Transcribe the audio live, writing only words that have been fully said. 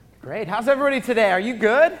Great. How's everybody today? Are you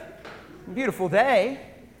good? Beautiful day.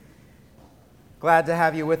 Glad to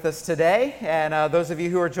have you with us today. And those of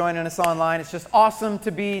you who are joining us online, it's just awesome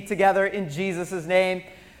to be together in Jesus' name.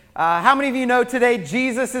 How many of you know today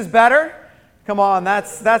Jesus is better? Come on,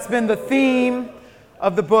 that's been the theme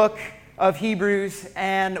of the book of Hebrews.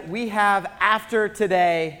 And we have, after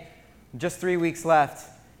today, just 3 weeks left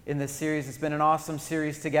in this series. It's been an awesome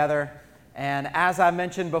series together. And as I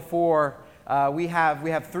mentioned before, we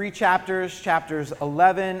have 3 chapters, chapters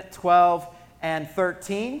 11, 12, and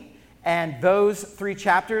 13. And those 3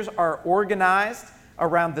 chapters are organized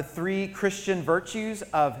around the 3 Christian virtues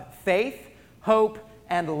of faith, hope,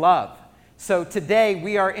 and love. So today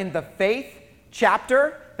we are in the faith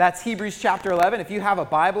chapter. That's Hebrews chapter 11. If you have a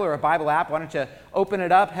Bible or a Bible app, why don't you open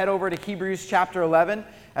it up, head over to Hebrews chapter 11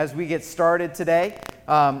 as we get started today.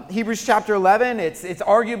 Hebrews chapter 11, it's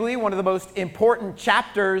arguably one of the most important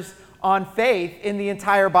chapters on faith in the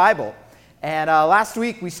entire Bible. And last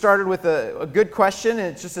week we started with a good question, and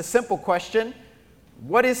it's just a simple question.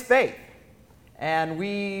 What is faith? And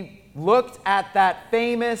we looked at that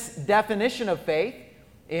famous definition of faith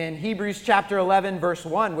in Hebrews chapter 11, verse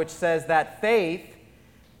 1, which says that faith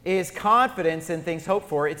is confidence in things hoped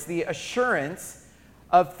for. It's the assurance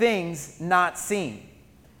of things not seen.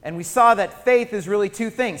 And we saw that faith is really 2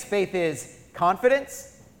 things. Faith is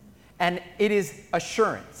confidence, and it is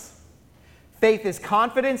assurance. Faith is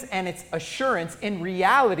confidence and it's assurance in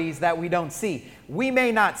realities that we don't see. We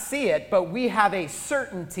may not see it, but we have a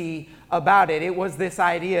certainty about it. It was this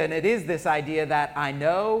idea, and it is this idea that I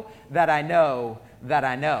know, that I know, that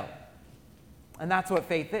I know. And that's what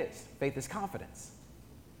faith is. Faith is confidence.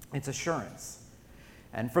 It's assurance.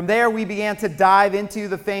 And from there, we began to dive into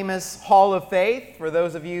the famous Hall of Faith. For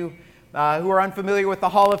those of you who are unfamiliar with the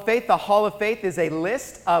Hall of Faith is a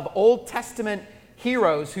list of Old Testament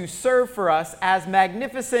heroes who serve for us as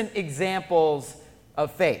magnificent examples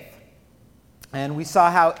of faith. And we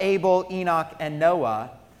saw how Abel, Enoch, and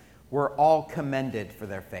Noah were all commended for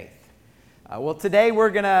their faith. Well, today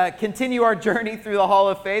we're going to continue our journey through the Hall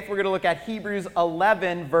of Faith. We're going to look at Hebrews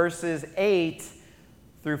 11, verses 8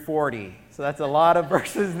 through 40. So that's a lot of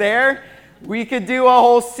verses there. We could do a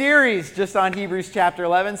whole series just on Hebrews chapter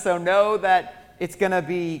 11, so know that it's going to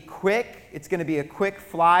be quick. It's going to be a quick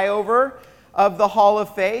flyover of the Hall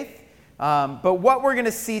of Faith. But what we're going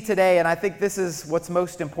to see today, and I think this is what's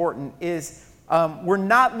most important, is we're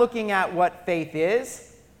not looking at what faith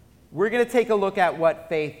is. We're going to take a look at what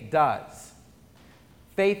faith does.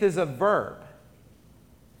 Faith is a verb.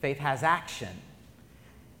 Faith has action.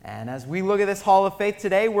 And as we look at this Hall of Faith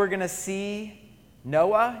today, we're going to see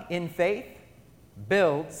Noah, in faith,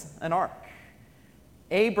 builds an ark.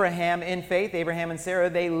 Abraham, in faith, Abraham and Sarah,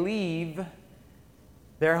 they leave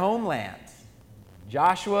their homeland.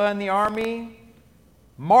 Joshua and the army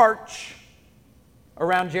march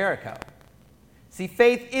around Jericho. See,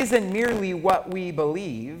 faith isn't merely what we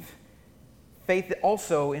believe. Faith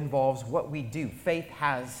also involves what we do. Faith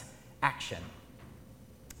has action.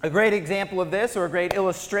 A great example of this, or a great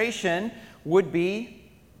illustration, would be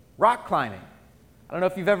rock climbing. I don't know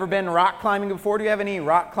if you've ever been rock climbing before. Do you have any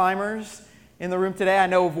rock climbers in the room today? I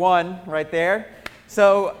know of one right there.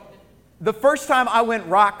 So the first time I went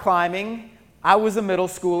rock climbing, I was a middle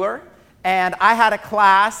schooler, and I had a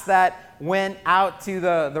class that went out to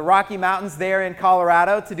the Rocky Mountains there in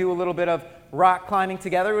Colorado to do a little bit of rock climbing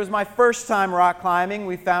together. It was my first time rock climbing.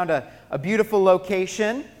 We found a beautiful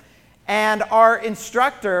location, and our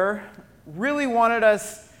instructor really wanted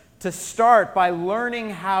us to start by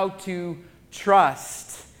learning how to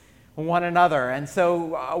trust one another. And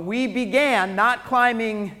so we began not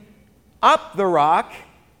climbing up the rock,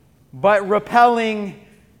 but rappelling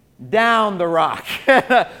down the rock.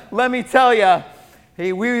 Let me tell you,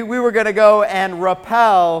 we were going to go and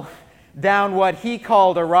rappel down what he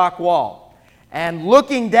called a rock wall. And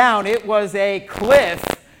looking down, it was a cliff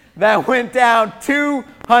that went down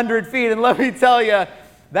 200 feet. And let me tell you,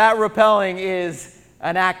 that rappelling is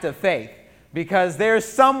an act of faith, because there's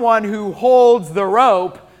someone who holds the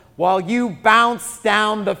rope while you bounce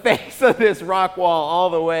down the face of this rock wall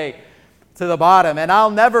all the way to the bottom. And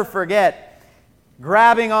I'll never forget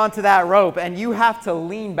grabbing onto that rope, and you have to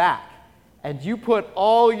lean back, and you put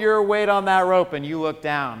all your weight on that rope, and you look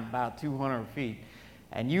down about 200 feet,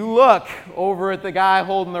 and you look over at the guy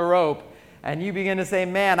holding the rope, and you begin to say,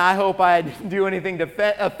 man, I hope I didn't do anything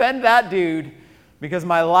to offend that dude, because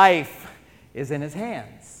my life is in his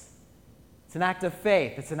hands. It's an act of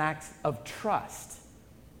faith. It's an act of trust.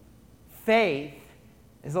 Faith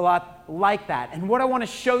is a lot like that. And what I want to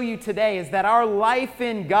show you today is that our life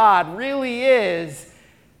in God really is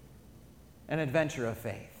an adventure of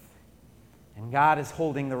faith. and God is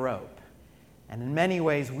holding the rope. And in many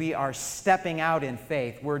ways, we are stepping out in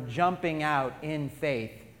faith. We're jumping out in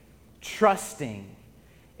faith, trusting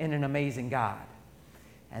in an amazing God.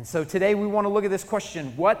 And so today we want to look at this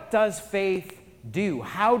question: what does faith do?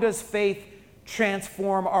 How does faith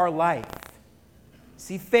transform our life?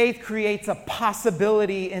 See, faith creates a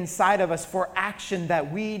possibility inside of us for action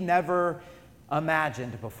that we never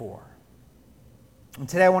imagined before. And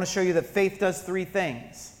today I want to show you that faith does three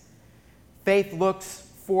things. Faith looks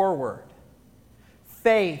forward.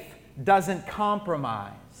 Faith doesn't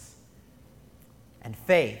compromise. And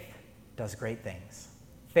faith does great things.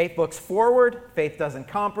 Faith looks forward. Faith doesn't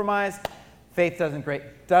compromise. Faith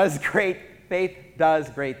does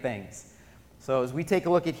great things. So as we take a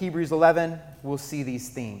look at Hebrews 11, we'll see these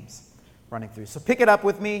themes running through. So pick it up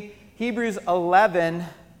with me. Hebrews 11,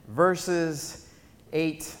 verses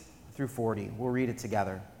 8 through 40. We'll read it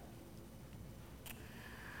together.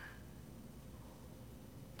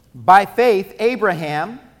 By faith,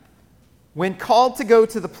 Abraham, when called to go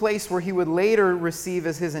to the place where he would later receive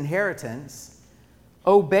as his inheritance,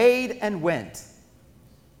 obeyed and went,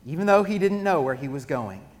 even though he didn't know where he was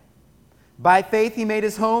going. By faith, he made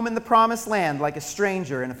his home in the promised land like a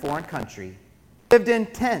stranger in a foreign country. He lived in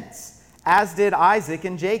tents, as did Isaac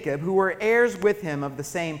and Jacob, who were heirs with him of the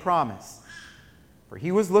same promise. For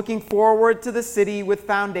he was looking forward to the city with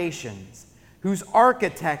foundations, whose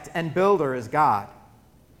architect and builder is God.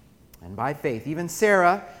 And by faith, even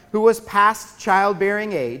Sarah, who was past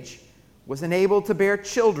childbearing age, was enabled to bear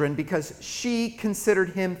children because she considered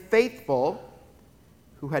him faithful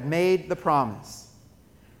who had made the promise.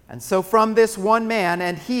 And so from this one man,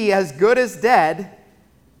 and he as good as dead,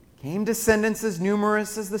 came descendants as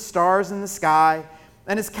numerous as the stars in the sky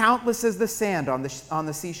and as countless as the sand on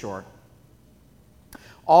the seashore.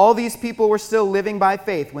 All these people were still living by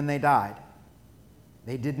faith when they died.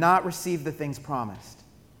 They did not receive the things promised.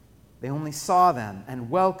 They only saw them and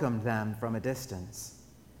welcomed them from a distance,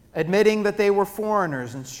 admitting that they were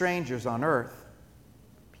foreigners and strangers on earth.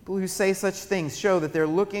 People who say such things show that they're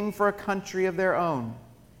looking for a country of their own.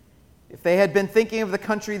 If they had been thinking of the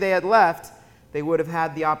country they had left, they would have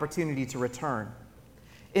had the opportunity to return.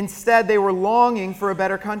 Instead, they were longing for a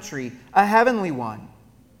better country, a heavenly one.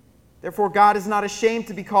 Therefore, God is not ashamed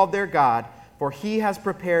to be called their God, for he has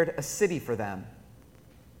prepared a city for them.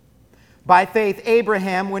 By faith,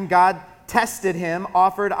 Abraham, when God tested him,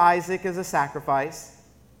 offered Isaac as a sacrifice.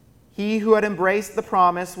 He who had embraced the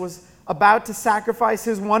promise was about to sacrifice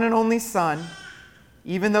his one and only son,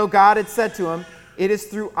 even though God had said to him, "It is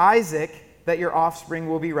through Isaac that your offspring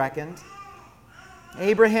will be reckoned."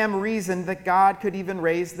 Abraham reasoned that God could even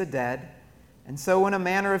raise the dead, and so in a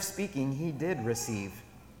manner of speaking, he did receive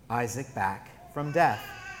Isaac back from death.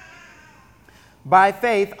 By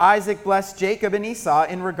faith, Isaac blessed Jacob and Esau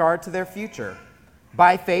in regard to their future.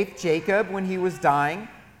 By faith, Jacob, when he was dying,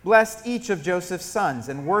 blessed each of Joseph's sons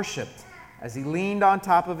and worshipped as he leaned on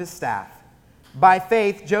top of his staff. By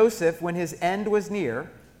faith, Joseph, when his end was near,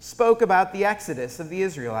 spoke about the exodus of the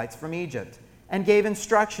Israelites from Egypt and gave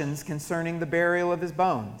instructions concerning the burial of his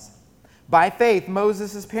bones. By faith,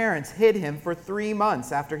 Moses' parents hid him for 3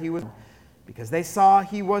 months after he was born, because they saw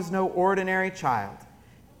he was no ordinary child,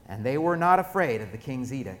 and they were not afraid of the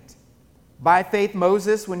king's edict. By faith,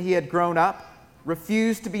 Moses, when he had grown up,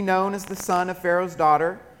 refused to be known as the son of Pharaoh's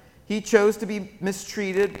daughter. He chose to be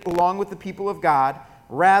mistreated along with the people of God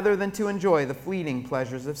rather than to enjoy the fleeting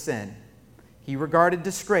pleasures of sin. He regarded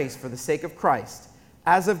disgrace for the sake of Christ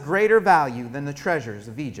as of greater value than the treasures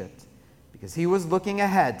of Egypt, because he was looking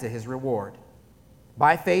ahead to his reward.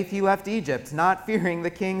 By faith, he left Egypt, not fearing the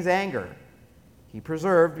king's anger. He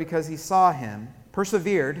persevered because he saw him who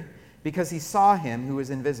is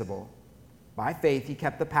invisible. By faith, he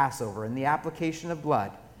kept the Passover and the application of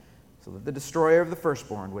blood, so that the destroyer of the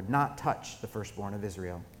firstborn would not touch the firstborn of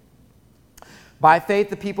Israel. By faith,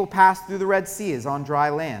 the people passed through the Red Sea as on dry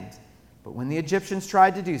land, but when the Egyptians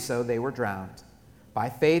tried to do so, they were drowned. By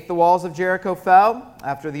faith, the walls of Jericho fell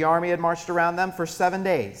after the army had marched around them for 7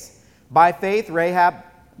 days. By faith,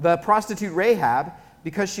 the prostitute Rahab,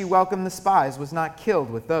 because she welcomed the spies, was not killed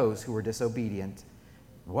with those who were disobedient.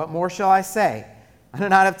 What more shall I say? I do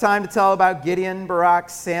not have time to tell about Gideon, Barak,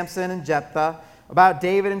 Samson, and Jephthah, about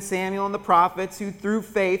David and Samuel and the prophets, who through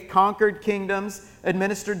faith conquered kingdoms,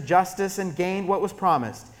 administered justice, and gained what was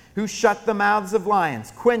promised, who shut the mouths of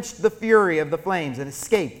lions, quenched the fury of the flames, and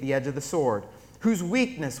escaped the edge of the sword, whose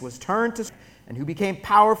weakness was turned to strength, and who became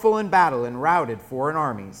powerful in battle and routed foreign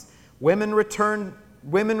armies. Women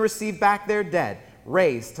received back their dead,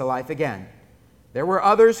 raised to life again. There were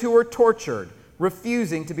others who were tortured,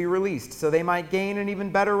 refusing to be released so they might gain an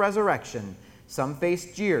even better resurrection. Some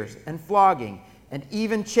faced jeers and flogging, and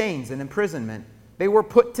even chains and imprisonment. They were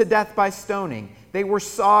put to death by stoning. They were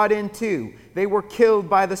sawed in two. They were killed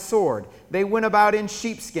by the sword. They went about in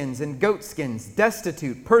sheepskins and goatskins,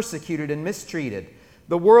 destitute, persecuted, and mistreated.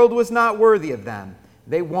 The world was not worthy of them.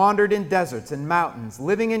 They wandered in deserts and mountains,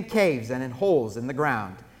 living in caves and in holes in the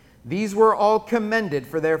ground. These were all commended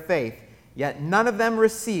for their faith, yet none of them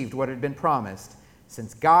received what had been promised,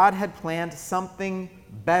 since God had planned something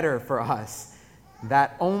better for us,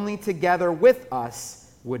 that only together with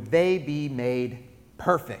us would they be made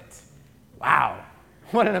perfect. Wow,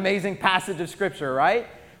 what an amazing passage of Scripture, right?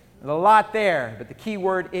 There's a lot there, but the key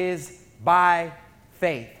word is by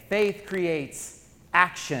faith. Faith creates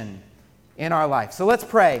action in our life. So let's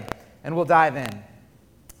pray, and we'll dive in.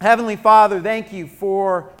 Heavenly Father, thank you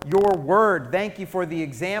for your word. Thank you for the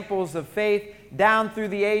examples of faith down through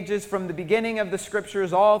the ages, from the beginning of the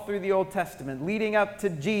Scriptures all through the Old Testament, leading up to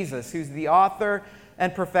Jesus, who's the author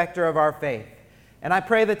and perfecter of our faith. And I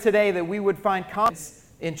pray that today that we would find confidence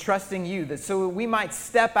in trusting you, that so that we might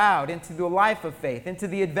step out into the life of faith, into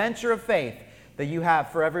the adventure of faith that you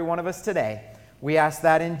have for every one of us today. We ask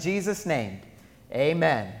that in Jesus' name.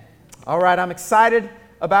 Amen. All right, I'm excited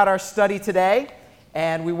about our study today,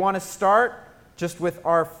 and we want to start just with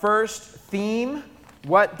our first theme.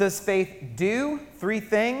 What does faith do? 3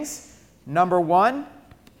 things. Number 1,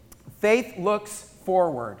 faith looks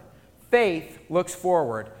forward. Faith looks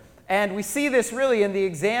forward. And we see this really in the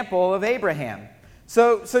example of Abraham.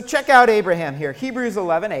 So check out Abraham here. Hebrews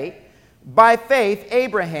 11:8. By faith,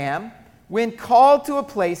 Abraham, when called to a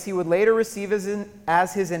place he would later receive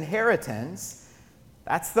as his inheritance,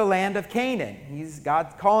 that's the land of Canaan.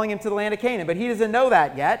 God's calling him to the land of Canaan, but he doesn't know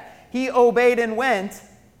that yet. He obeyed and went,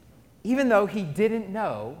 even though he didn't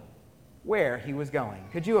know where he was going.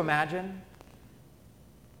 Could you imagine?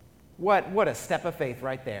 What a step of faith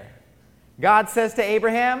right there. God says to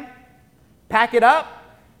Abraham, pack it up.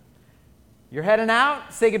 You're heading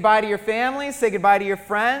out. Say goodbye to your family. Say goodbye to your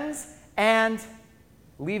friends. And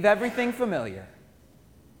leave everything familiar.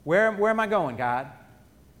 Where am I going, God?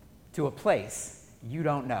 To a place you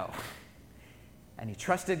don't know. And he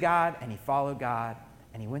trusted God, and he followed God,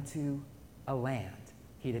 and he went to a land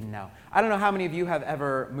he didn't know. I don't know how many of you have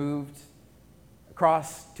ever moved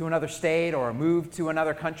across to another state or moved to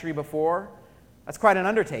another country before. That's quite an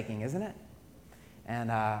undertaking, isn't it?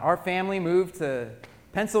 And our family moved to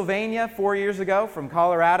Pennsylvania 4 years ago from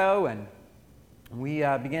Colorado, and we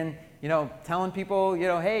began, telling people,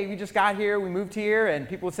 hey, we just got here, we moved here, and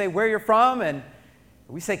people would say, where you're from, and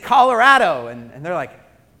we say Colorado, and they're like,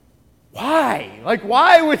 why? Like,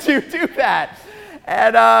 why would you do that?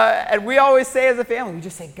 And we always say as a family, we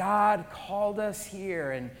just say, God called us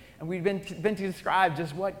here, and we've been to describe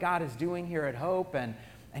just what God is doing here at Hope, and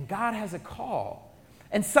God has a call.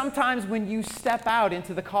 And sometimes when you step out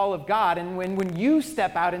into the call of God, and when you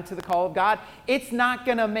step out into the call of God, it's not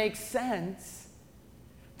going to make sense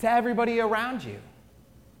to everybody around you.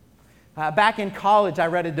 Back in college, I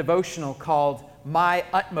read a devotional called My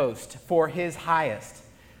Utmost for His Highest.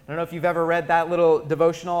 I don't know if you've ever read that little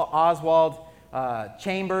devotional, Oswald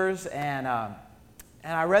Chambers, and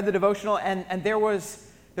I read the devotional, and there was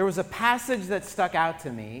a passage that stuck out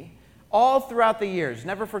to me all throughout the years.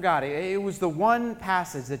 Never forgot it. It was the one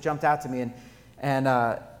passage that jumped out to me,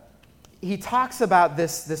 and he talks about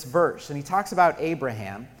this verse, and he talks about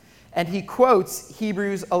Abraham, and he quotes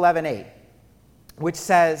Hebrews 11:8, which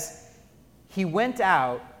says, he went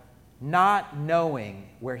out not knowing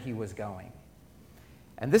where he was going.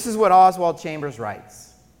 And this is what Oswald Chambers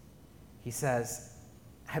writes. He says,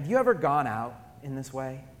 have you ever gone out in this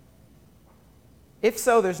way? If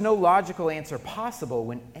so, there's no logical answer possible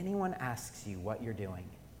when anyone asks you what you're doing.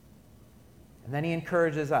 And then he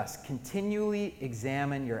encourages us, continually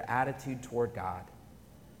examine your attitude toward God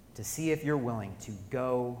to see if you're willing to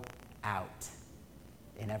go out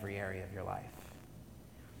in every area of your life.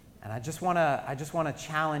 And I just want to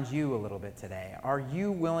challenge you a little bit today. Are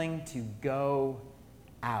you willing to go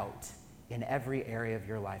out in every area of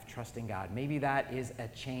your life, trusting God? Maybe that is a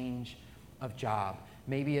change of job.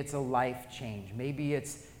 Maybe it's a life change. Maybe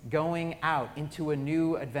it's going out into a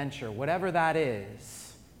new adventure. Whatever that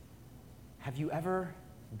is, have you ever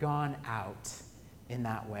gone out in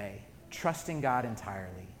that way, trusting God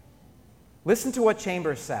entirely? Listen to what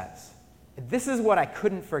Chambers says. This is what I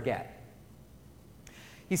couldn't forget.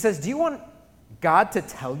 He says, do you want God to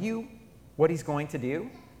tell you what he's going to do?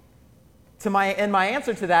 And my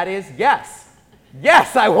answer to that is yes.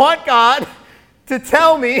 Yes, I want God to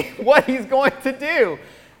tell me what he's going to do.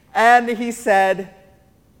 And he said,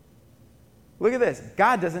 look at this.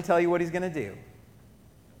 God doesn't tell you what he's going to do.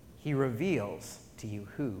 He reveals to you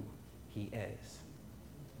who he is.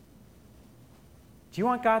 Do you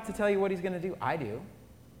want God to tell you what he's going to do? I do.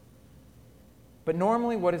 But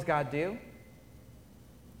normally, what does God do?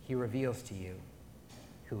 He reveals to you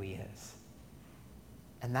who he is.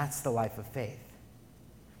 And that's the life of faith.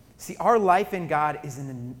 See, our life in God is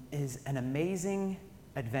an amazing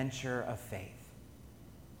adventure of faith.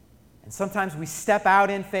 And sometimes we step out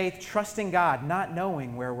in faith, trusting God, not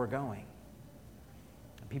knowing where we're going.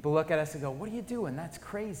 And people look at us and go, "What are you doing? That's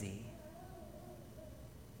crazy."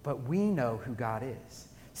 But we know who God is.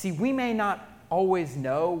 See, we may not always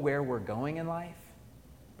know where we're going in life,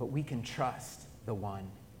 but we can trust the one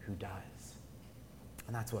who does.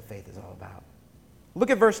 And that's what faith is all about. Look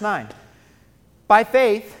at verse 9. By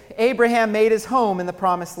faith, Abraham made his home in the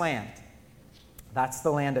promised land. That's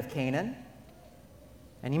the land of Canaan.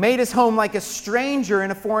 And he made his home like a stranger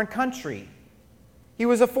in a foreign country. He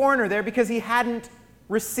was a foreigner there because he hadn't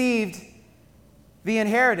received the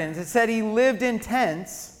inheritance. It said he lived in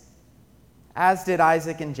tents, as did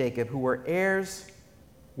Isaac and Jacob, who were heirs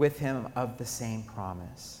with him of the same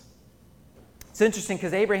promise. It's interesting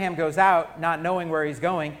because Abraham goes out not knowing where he's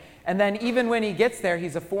going, and then even when he gets there,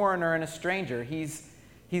 he's a foreigner and a stranger. He's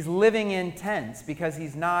living in tents because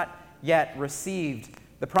he's not yet received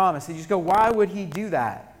the promise. You just go, why would he do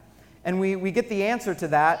that? And we get the answer to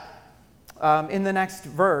that in the next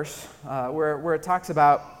verse where it talks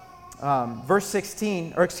about verse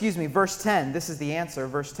 10. This is the answer,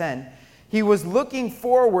 verse 10. He was looking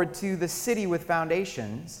forward to the city with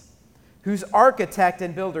foundations, whose architect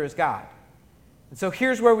and builder is God. And so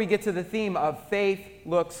here's where we get to the theme of faith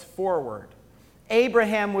looks forward.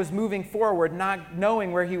 Abraham was moving forward, not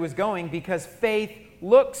knowing where he was going, because faith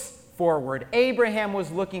looks forward. Abraham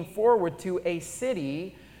was looking forward to a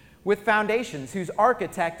city with foundations, whose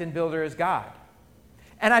architect and builder is God.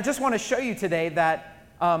 And I just want to show you today that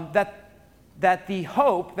the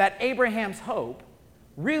hope, that Abraham's hope,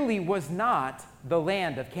 really was not the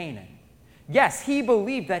land of Canaan. Yes, he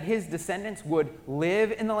believed that his descendants would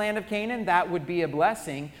live in the land of Canaan. That would be a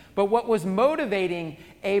blessing. But what was motivating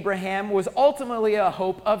Abraham was ultimately a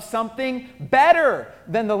hope of something better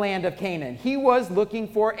than the land of Canaan. He was looking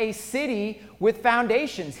for a city with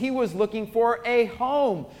foundations. He was looking for a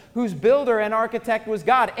home whose builder and architect was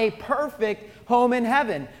God, a perfect home in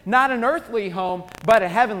heaven. Not an earthly home, but a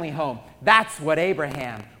heavenly home. That's what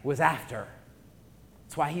Abraham was after.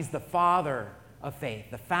 That's why he's the father of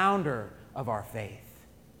faith, the founder of our faith.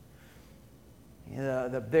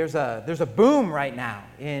 There's a boom right now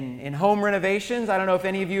in home renovations. I don't know if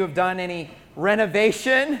any of you have done any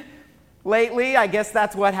renovation lately. I guess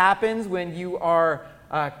that's what happens when you are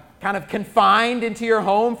kind of confined into your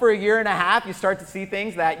home for a year and a half. You start to see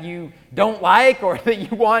things that you don't like or that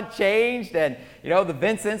you want changed. And the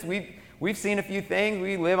Vincents, we've seen a few things.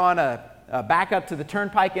 We live on a back up to the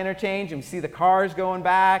Turnpike interchange, and we see the cars going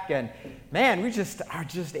back, and man, we just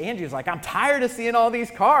Angie's like, I'm tired of seeing all these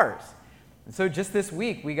cars. And so just this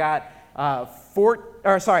week, we got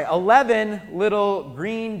 11 little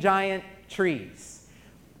green giant trees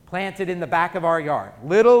planted in the back of our yard.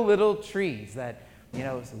 Little trees that,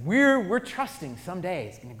 we're trusting someday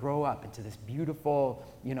it's going to grow up into this beautiful,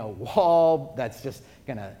 wall that's just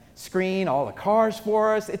going to screen all the cars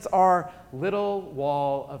for us. It's our little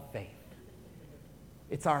wall of faith.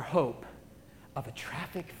 It's our hope of a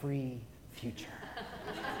traffic-free future.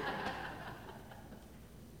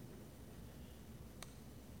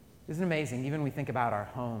 Isn't it amazing? Even when we think about our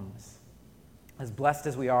homes, as blessed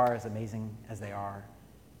as we are, as amazing as they are,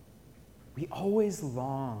 we always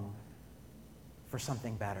long for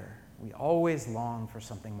something better. We always long for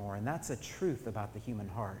something more. And that's a truth about the human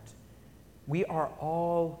heart. We are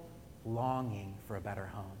all longing for a better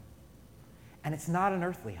home. And it's not an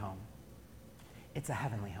earthly home. It's a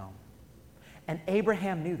heavenly home. And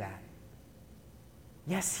Abraham knew that.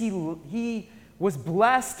 Yes, he was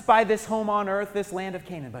blessed by this home on earth, this land of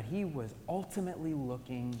Canaan, but he was ultimately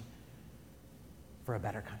looking for a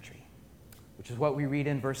better country, which is what we read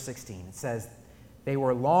in verse 16. It says, they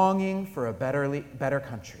were longing for a better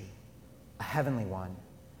country, a heavenly one.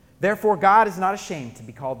 Therefore, God is not ashamed to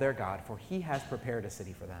be called their God, for he has prepared a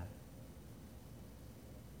city for them.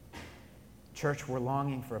 Church, we're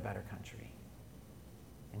longing for a better country.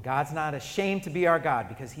 And God's not ashamed to be our God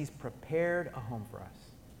because he's prepared a home for us.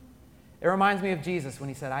 It reminds me of Jesus when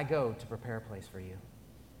he said, I go to prepare a place for you.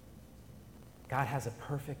 God has a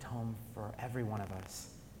perfect home for every one of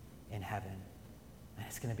us in heaven. And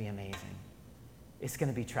it's going to be amazing. It's going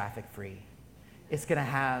to be traffic-free. It's going to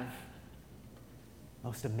have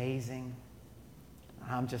most amazing.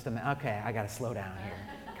 Okay, I got to slow down here.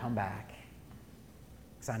 Come back.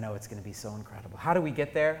 Because I know it's going to be so incredible. How do we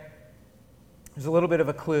get there? There's a little bit of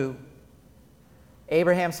a clue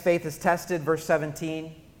Abraham's faith is tested, verse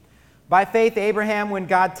 17. By faith, Abraham, when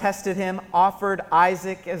God tested him, offered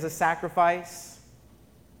Isaac as a sacrifice.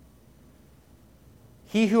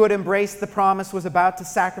 He who had embraced the promise was about to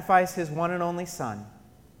sacrifice his one and only son.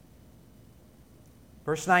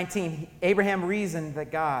 Verse 19, Abraham reasoned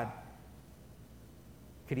that God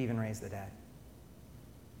could even raise the dead.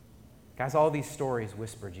 Guys, all these stories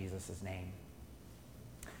whisper Jesus' name.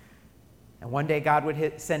 And one day God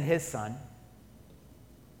would send his son,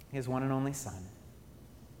 his one and only son,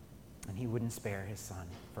 and he wouldn't spare his son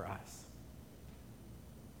for us.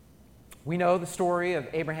 We know the story of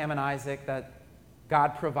Abraham and Isaac, that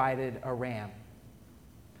God provided a ram.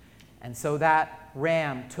 And so that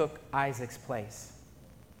ram took Isaac's place.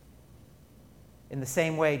 In the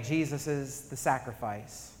same way, Jesus is the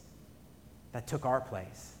sacrifice that took our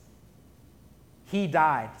place. He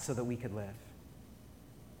died so that we could live.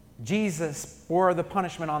 Jesus bore the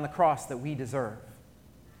punishment on the cross that we deserve.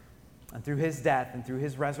 And through his death and through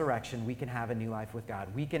his resurrection, we can have a new life with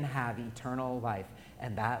God. We can have eternal life,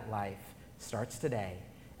 and that life starts today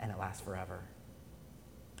and it lasts forever.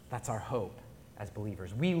 That's our hope as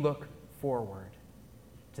believers. We look forward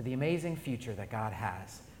to the amazing future that God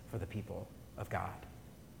has for the people of God.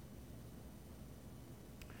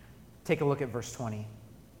 Take a look at verse 20.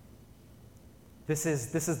 This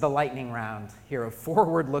is the lightning round here of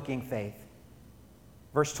forward-looking faith.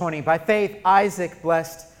 Verse 20, by faith Isaac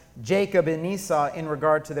blessed Jacob and Esau in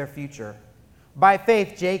regard to their future. By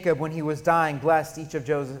faith Jacob, when he was dying, blessed each of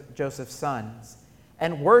Joseph's sons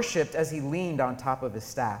and worshipped as he leaned on top of his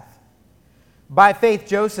staff. By faith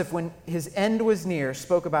Joseph, when his end was near,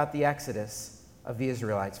 spoke about the exodus of the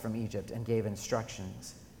Israelites from Egypt and gave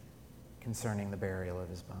instructions concerning the burial of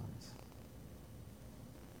his bones.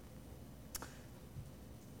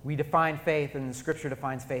 We define faith, and the Scripture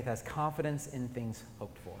defines faith as confidence in things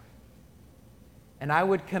hoped for. And I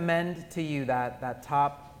would commend to you that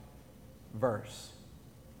top verse.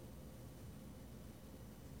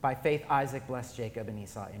 By faith, Isaac blessed Jacob and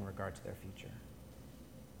Esau in regard to their future.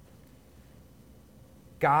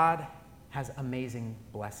 God has amazing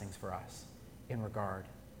blessings for us in regard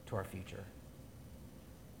to our future.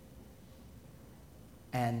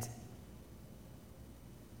 And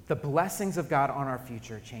the blessings of God on our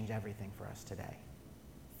future change everything for us today.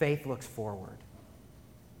 Faith looks forward.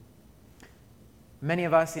 Many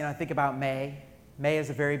of us, think about May. May is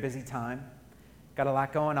a very busy time. Got a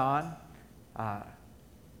lot going on.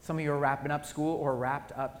 Some of you are wrapping up school or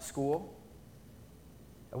wrapped up school.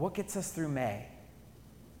 What gets us through May?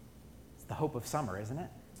 It's the hope of summer, isn't it?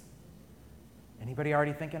 Anybody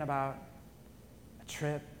already thinking about a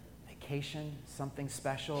trip, vacation, something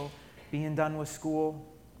special, being done with school?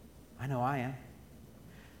 I know I am.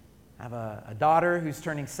 I have a daughter who's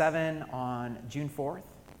turning 7 on June 4th,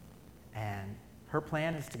 and her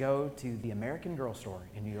plan is to go to the American Girl store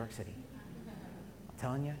in New York City. I'm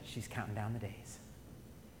telling you, she's counting down the days.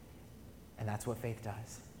 And that's what faith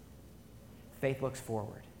does. Faith looks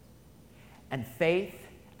forward. And faith,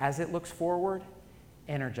 as it looks forward,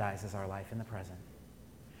 energizes our life in the present.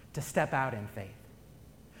 To step out in faith.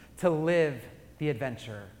 To live the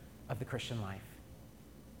adventure of the Christian life.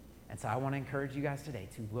 And so I want to encourage you guys today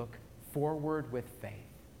to look forward with faith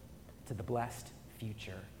to the blessed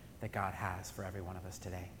future that God has for every one of us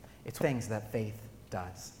today. It's things that faith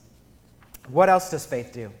does. What else does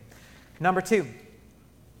faith do? Number 2,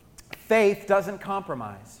 faith doesn't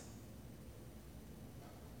compromise.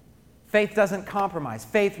 Faith doesn't compromise.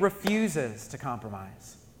 Faith refuses to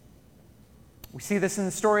compromise. We see this in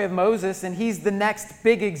the story of Moses, and he's the next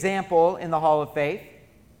big example in the Hall of Faith.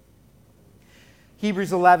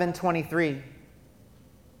 Hebrews 11:23.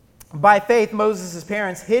 By faith, Moses'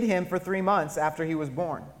 parents hid him for 3 months after he was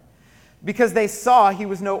born, because they saw he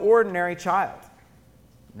was no ordinary child.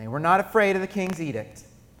 And they were not afraid of the king's edict.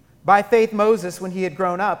 By faith, Moses, when he had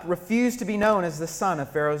grown up, refused to be known as the son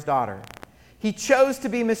of Pharaoh's daughter. He chose to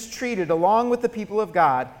be mistreated along with the people of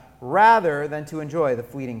God rather than to enjoy the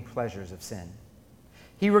fleeting pleasures of sin.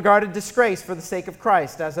 He regarded disgrace for the sake of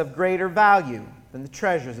Christ as of greater value than the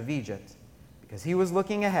treasures of Egypt, because he was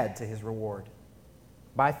looking ahead to his reward.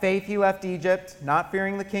 By faith he left Egypt, not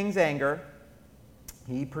fearing the king's anger.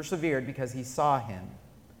 He persevered because he saw him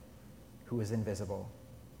who is invisible.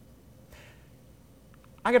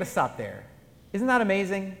 I got to stop there. Isn't that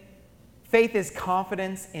amazing? Faith is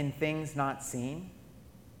confidence in things not seen.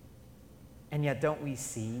 And yet don't we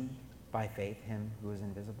see by faith him who is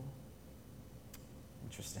invisible?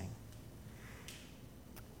 Interesting.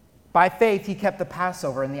 By faith, he kept the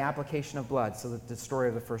Passover and the application of blood so that the story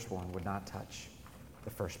of the firstborn would not touch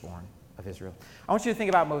the firstborn of Israel. I want you to think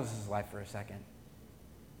about Moses' life for a second.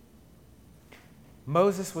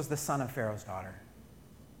 Moses was the son of Pharaoh's daughter.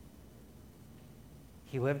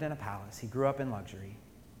 He lived in a palace. He grew up in luxury.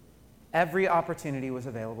 Every opportunity was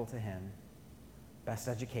available to him. Best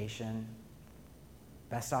education,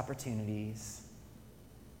 best opportunities,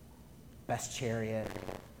 best chariot.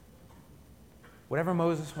 Whatever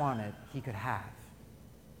Moses wanted, he could have.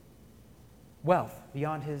 Wealth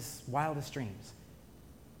beyond his wildest dreams.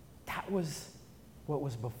 That was what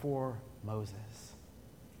was before Moses.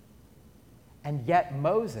 And yet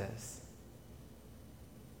Moses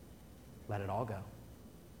let it all go.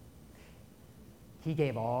 He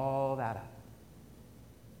gave all that up.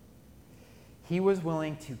 He was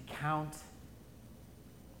willing to count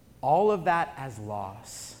all of that as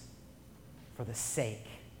loss for the sake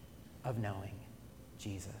of knowing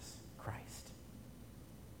Jesus Christ.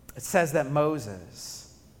 It says that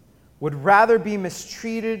Moses would rather be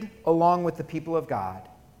mistreated along with the people of God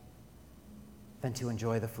than to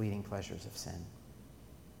enjoy the fleeting pleasures of sin.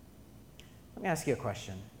 Let me ask you a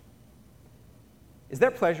question. Is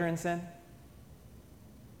there pleasure in sin?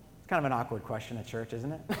 It's kind of an awkward question at church,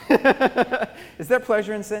 isn't it? Is there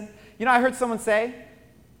pleasure in sin? You know, I heard someone say,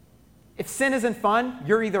 if sin isn't fun,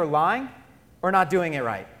 you're either lying or not doing it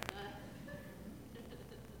right.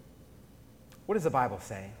 What does the Bible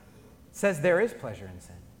say? It says there is pleasure in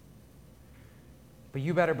sin. But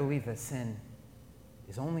you better believe that sin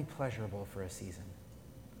is only pleasurable for a season.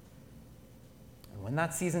 And when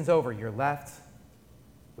that season's over, you're left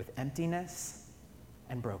with emptiness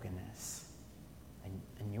and brokenness.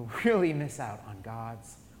 And you really miss out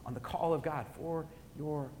on the call of God for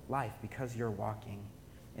your life because you're walking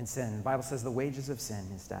in sin. The Bible says the wages of sin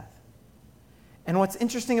is death. And what's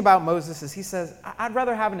interesting about Moses is he says, I'd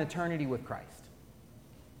rather have an eternity with Christ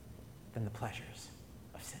than the pleasures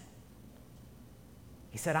of sin.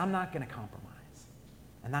 He said, I'm not going to compromise.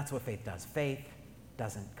 And that's what faith does. Faith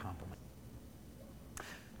doesn't compromise.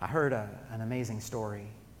 I heard an amazing story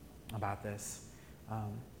about this.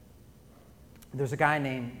 There's a guy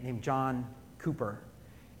named John Cooper.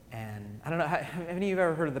 And I don't know, have any of you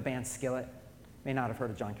ever heard of the band Skillet? May not have heard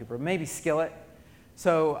of John Cooper, but maybe Skillet.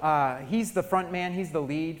 So he's the front man, he's the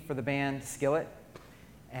lead for the band Skillet.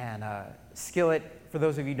 And Skillet, for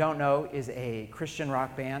those of you who don't know, is a Christian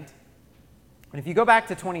rock band. And if you go back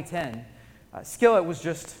to 2010, Skillet was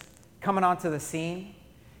just coming onto the scene.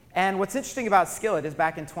 And what's interesting about Skillet is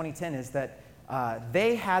back in 2010 is that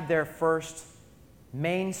they had their first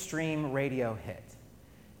mainstream radio hit.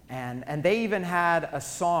 And they even had a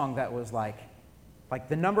song that was like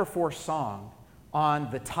the number 4 song on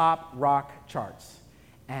the top rock charts.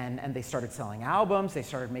 And they started selling albums, they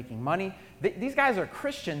started making money. These guys are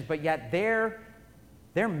Christians, but yet they're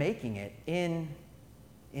making it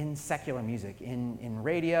in secular music, in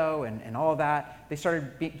radio and all of that. They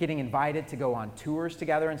started getting invited to go on tours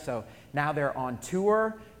together, and so now they're on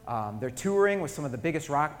tour. They're touring with some of the biggest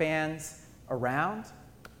rock bands around.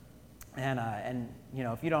 And you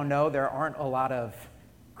know, if you don't know, there aren't a lot of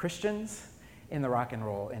Christians in the rock and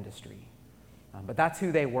roll industry. But that's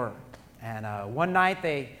who they were. And one night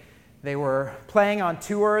they were playing on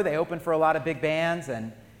tour. They opened for a lot of big bands,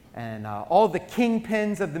 and all the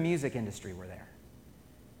kingpins of the music industry were there.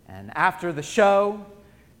 And after the show,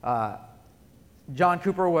 John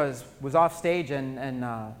Cooper was off stage, and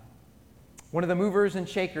one of the movers and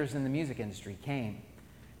shakers in the music industry came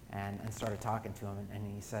and started talking to him. And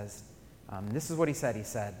he says, this is what he said. He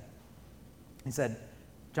said,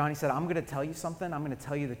 John, he said, I'm going to tell you something. I'm going to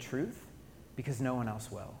tell you the truth because no one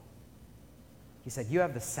else will. He said, you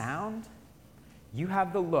have the sound, you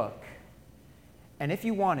have the look, and if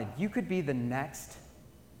you wanted, you could be the next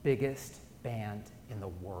biggest band in the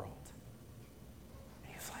world.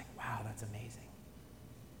 And he was like, wow, that's amazing.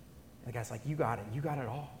 And the guy's like, you got it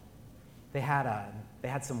all. They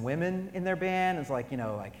had some women in their band. It was like, you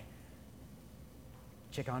know, like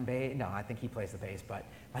chick on bass. No, I think he plays the bass, but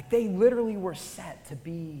like they literally were set to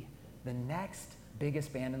be the next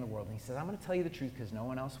biggest band in the world. And he says, I'm going to tell you the truth because no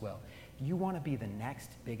one else will. If you want to be the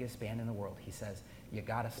next biggest band in the world, he says, you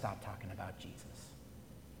got to stop talking about Jesus.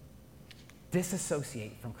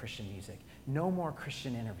 Disassociate from Christian music. No more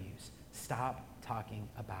Christian interviews. Stop talking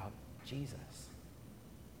about Jesus.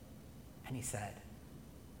 And he said,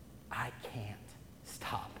 I can't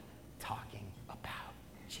stop talking about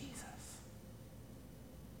Jesus.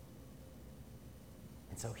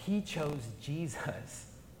 And so he chose Jesus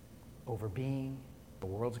over being the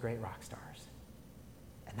world's great rock stars.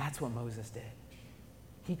 And that's what Moses did.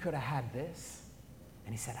 He could have had this,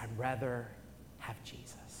 and he said, I'd rather have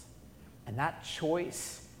Jesus. And that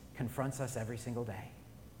choice confronts us every single day.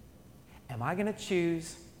 Am I going to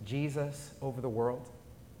choose Jesus over the world?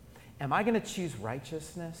 Am I going to choose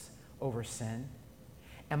righteousness over sin?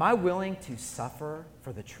 Am I willing to suffer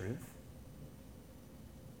for the truth?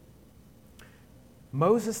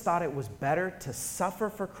 Moses thought it was better to suffer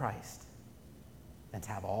for Christ than to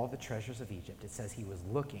have all the treasures of Egypt. It says he was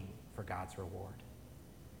looking for God's reward.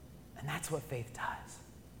 And that's what faith does.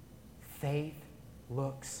 Faith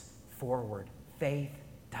looks forward. Faith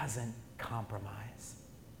doesn't compromise.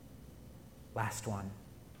 Last one.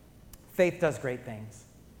 Faith does great things.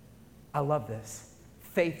 I love this.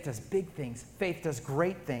 Faith does big things. Faith does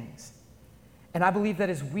great things. And I believe that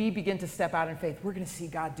as we begin to step out in faith, we're going to see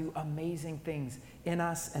God do amazing things in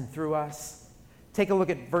us and through us. Take a look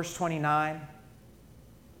at verse 29.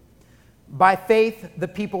 By faith, the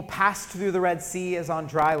people passed through the Red Sea as on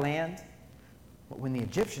dry land. But when the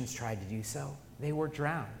Egyptians tried to do so, they were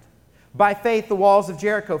drowned. By faith, the walls of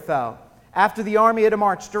Jericho fell after the army had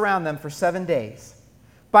marched around them for 7 days.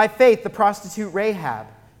 By faith, the prostitute Rahab,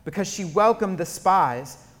 because she welcomed the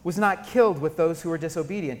spies, was not killed with those who were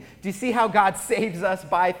disobedient. Do you see how God saves us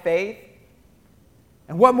by faith?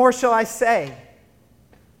 And what more shall I say?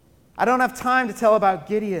 I don't have time to tell about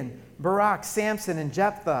Gideon, Barak, Samson, and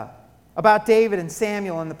Jephthah, about David and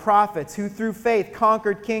Samuel and the prophets who through faith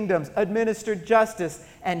conquered kingdoms, administered justice,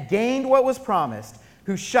 and gained what was promised,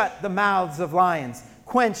 who shut the mouths of lions,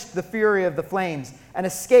 quenched the fury of the flames, and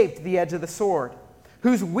escaped the edge of the sword,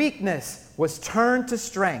 whose weakness was turned to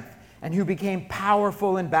strength, and who became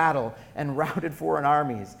powerful in battle and routed foreign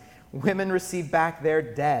armies. Women received back their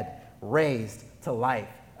dead, raised to life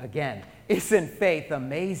again. Isn't faith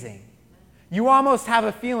amazing? You almost have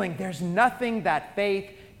a feeling there's nothing that faith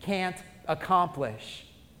can't accomplish.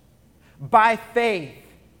 By faith,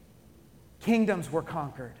 kingdoms were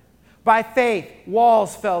conquered. By faith,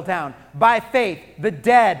 walls fell down. By faith, the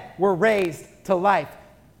dead were raised to life.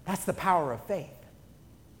 That's the power of faith.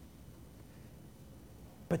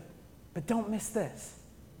 But don't miss this.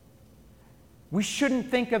 We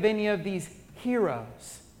shouldn't think of any of these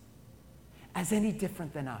heroes as any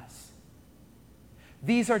different than us.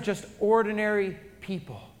 These are just ordinary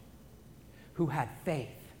people who had faith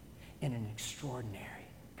in an extraordinary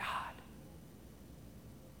God.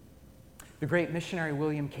 The great missionary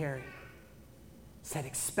William Carey said,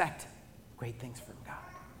 expect great things from God.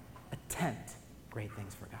 Attempt great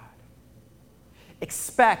things for God.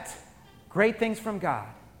 Expect great things from God.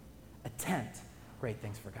 Attempt great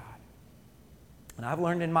things for God. And I've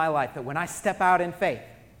learned in my life that when I step out in faith,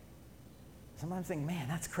 sometimes I think, man,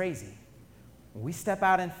 that's crazy. When we step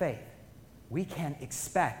out in faith, we can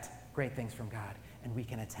expect great things from God, and we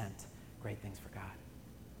can attempt great things for God.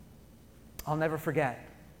 I'll never forget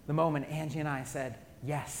the moment Angie and I said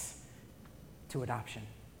yes to adoption.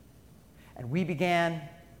 And we began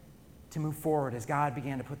to move forward as God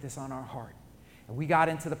began to put this on our heart. And we got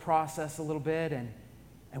into the process a little bit, and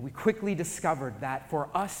we quickly discovered that for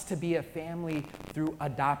us to be a family through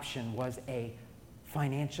adoption was a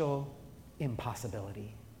financial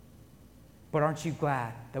impossibility. But aren't you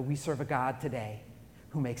glad that we serve a God today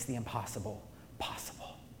who makes the impossible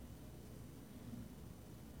possible?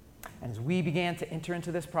 And as we began to enter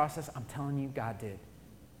into this process, I'm telling you, God did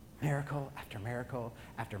miracle after miracle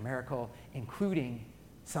after miracle, including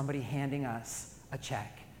somebody handing us a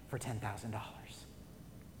check for $10,000.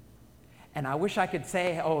 And I wish I could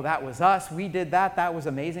say, oh, that was us, we did that, that was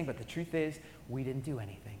amazing, but the truth is, we didn't do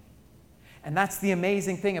anything. And that's the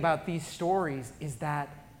amazing thing about these stories, is that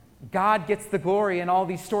God gets the glory in all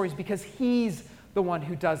these stories because He's the one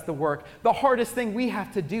who does the work. The hardest thing we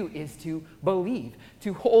have to do is to believe,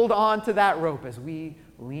 to hold on to that rope as we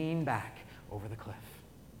lean back over the cliff.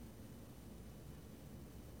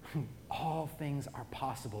 All things are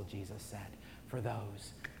possible, Jesus said, for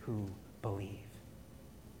those who believe.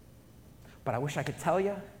 But I wish I could tell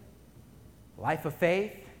you, life of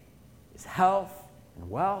faith is health and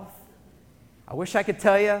wealth. I wish I could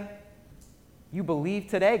tell you, you believe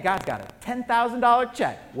today, God's got a $10,000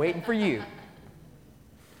 check waiting for you.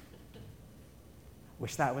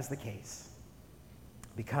 Wish that was the case.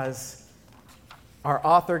 Because our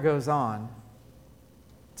author goes on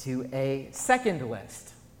to a second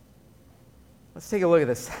list. Let's take a look at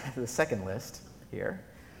the second list here.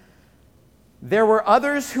 There were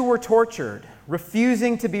others who were tortured,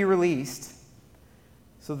 refusing to be released,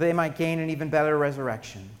 so they might gain an even better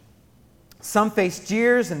resurrection. Some faced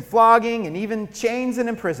jeers and flogging and even chains and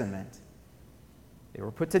imprisonment. They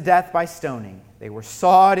were put to death by stoning. They were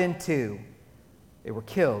sawed in two. They were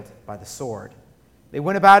killed by the sword. They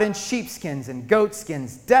went about in sheepskins and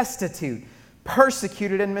goatskins, destitute,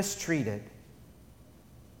 persecuted, and mistreated.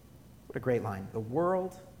 What a great line. The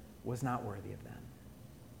world was not worthy of them.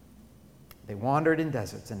 They wandered in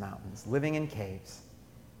deserts and mountains, living in caves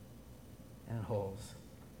and in holes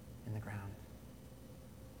in the ground.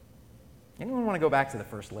 Anyone want to go back to the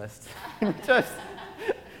first list?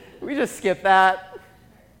 we just skip that.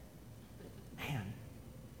 Man.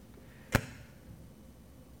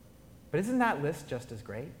 But isn't that list just as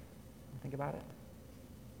great? Think about it.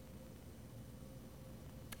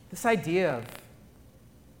 This idea of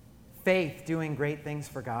faith doing great things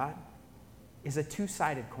for God is a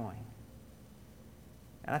two-sided coin.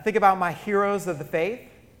 And I think about my heroes of the faith.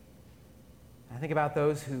 I think about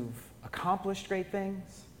those who've accomplished great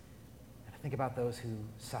things. And I think about those who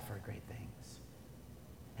suffered great things.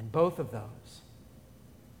 And both of those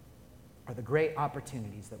are the great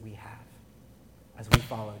opportunities that we have as we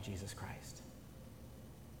follow Jesus Christ.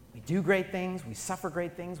 We do great things, we suffer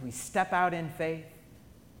great things, we step out in faith,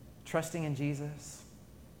 trusting in Jesus.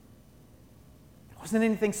 There wasn't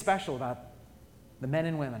anything special about the men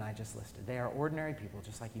and women I just listed. They are ordinary people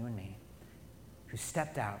just like you and me who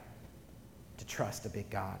stepped out to trust a big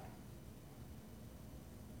God.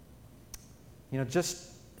 You know,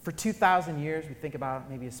 just for 2,000 years, we think about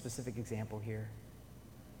maybe a specific example here.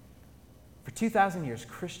 For 2,000 years,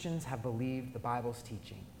 Christians have believed the Bible's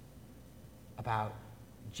teaching about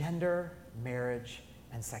gender, marriage,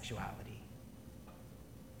 and sexuality.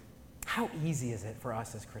 How easy is it for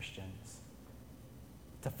us as Christians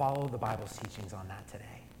to follow the Bible's teachings on that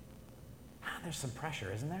today? There's some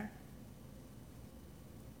pressure, isn't there?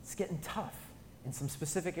 It's getting tough in some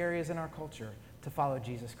specific areas in our culture to follow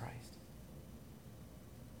Jesus Christ.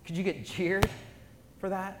 Could you get jeered for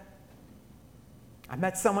that? I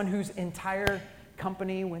met someone whose entire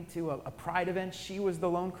company went to a pride event. She was the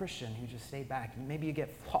lone Christian who just stayed back. Maybe you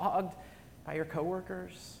get flogged by your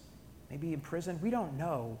coworkers, maybe in prison. We don't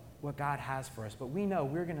know what God has for us, but we know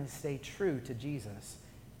we're going to stay true to Jesus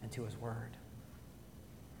and to his word.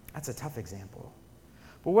 That's a tough example.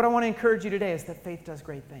 But what I want to encourage you today is that faith does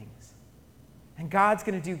great things. And God's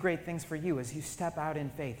going to do great things for you as you step out in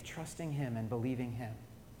faith, trusting him and believing him.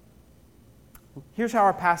 Here's how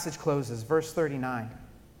our passage closes, verse 39.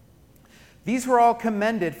 These were all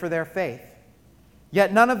commended for their faith,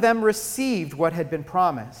 yet none of them received what had been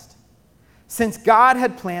promised, since God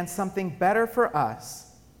had planned something better for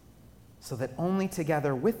us, so that only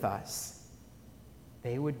together with us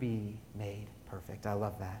they would be made perfect. I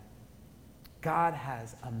love that. God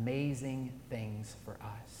has amazing things for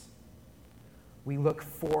us. We look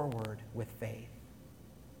forward with faith.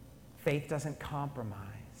 Faith doesn't compromise,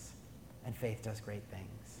 and faith does great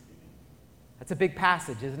things. That's a big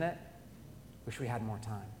passage, isn't it? Wish we had more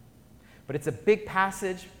time. But it's a big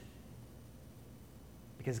passage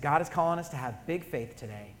because God is calling us to have big faith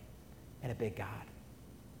today and a big God.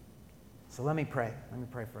 So let me pray. Let me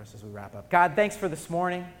pray for us as we wrap up. God, thanks for this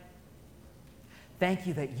morning. Thank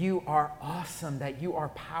you that you are awesome, that you are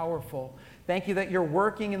powerful. Thank you that you're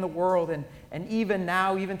working in the world, and even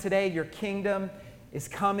now, even today, your kingdom is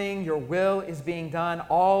coming, your will is being done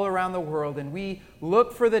all around the world, and we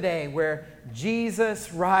look for the day where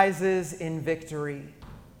Jesus rises in victory,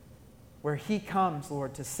 where he comes,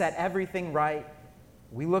 Lord, to set everything right.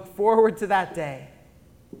 We look forward to that day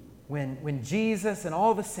when Jesus and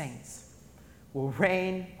all the saints will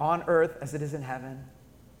reign on earth as it is in heaven.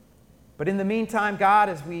 But in the meantime, God,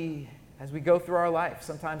 as we go through our life,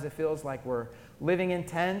 sometimes it feels like we're living in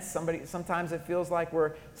tents. Sometimes it feels like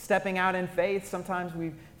we're stepping out in faith. Sometimes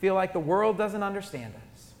we feel like the world doesn't understand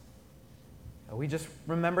us. We just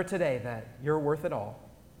remember today that you're worth it all,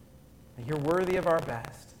 that you're worthy of our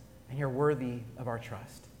best, and you're worthy of our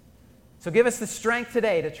trust. So give us the strength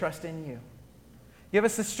today to trust in you. Give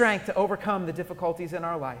us the strength to overcome the difficulties in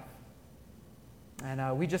our life.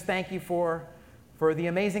 And we just thank you for the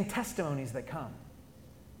amazing testimonies that come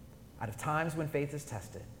out of times when faith is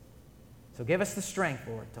tested. So give us the strength,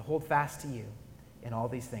 Lord, to hold fast to you in all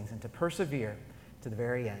these things and to persevere to the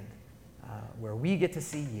very end, where we get to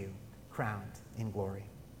see you crowned in glory.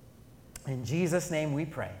 In Jesus' name we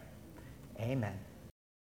pray. Amen.